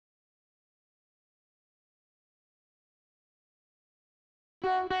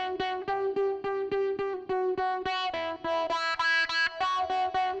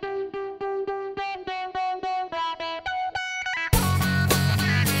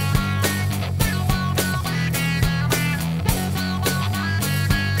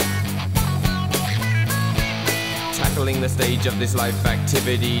Tackling the stage of this life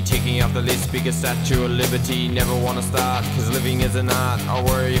activity, ticking off the list, biggest statue of liberty. Never wanna start, cause living is an art. I'll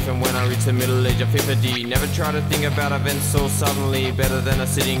worry if and when I reach the middle age of 50. Never try to think about events so suddenly. Better than a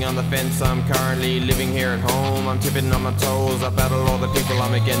sitting on the fence. I'm currently living here at home. I'm tipping on my toes. I battle all the people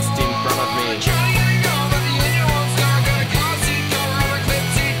I'm against in front of me.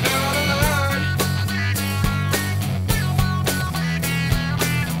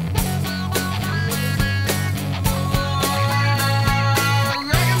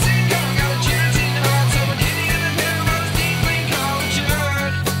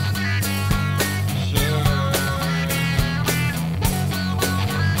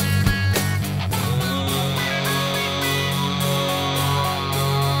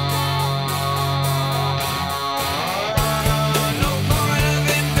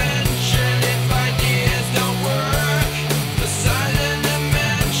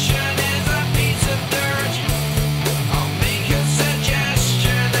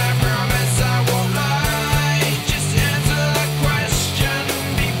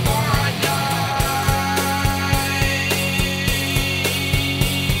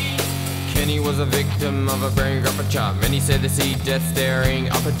 Was a victim of a brain rupture. Many say they see death staring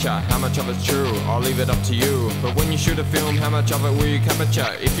up at ya. How much of it's true? I'll leave it up to you. But when you shoot a film, how much of it will you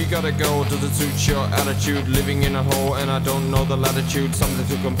capture? If you gotta go, does it suit your attitude? Living in a hole and I don't know the latitude. Something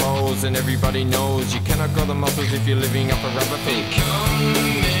to compose and everybody knows you cannot grow the muscles if you're living up a rubber pig.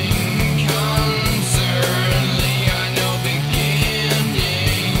 Becoming concernedly, I know,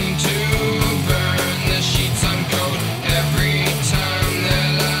 beginning to burn the sheets on coat every time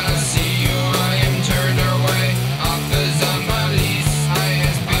that I see you. I am turned away, offers on my lease.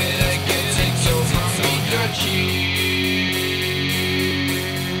 Highest bidder gets it, so from me cheap.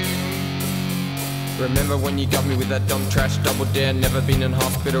 Remember when you got me with that dumb trash double dare? Never been in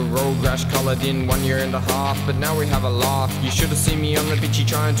hospital, road rash colored in 1.5 years. But now we have a laugh. You should have seen me on the beachy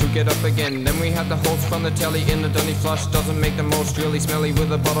trying to get up again. Then we had the host from the telly in the dunny flush. Doesn't make the most, really smelly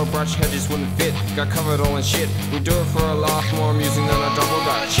with a bottle brush. Hedges wouldn't fit, got covered all in shit. We do it for a laugh, more amusing than a double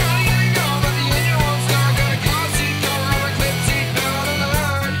dutch.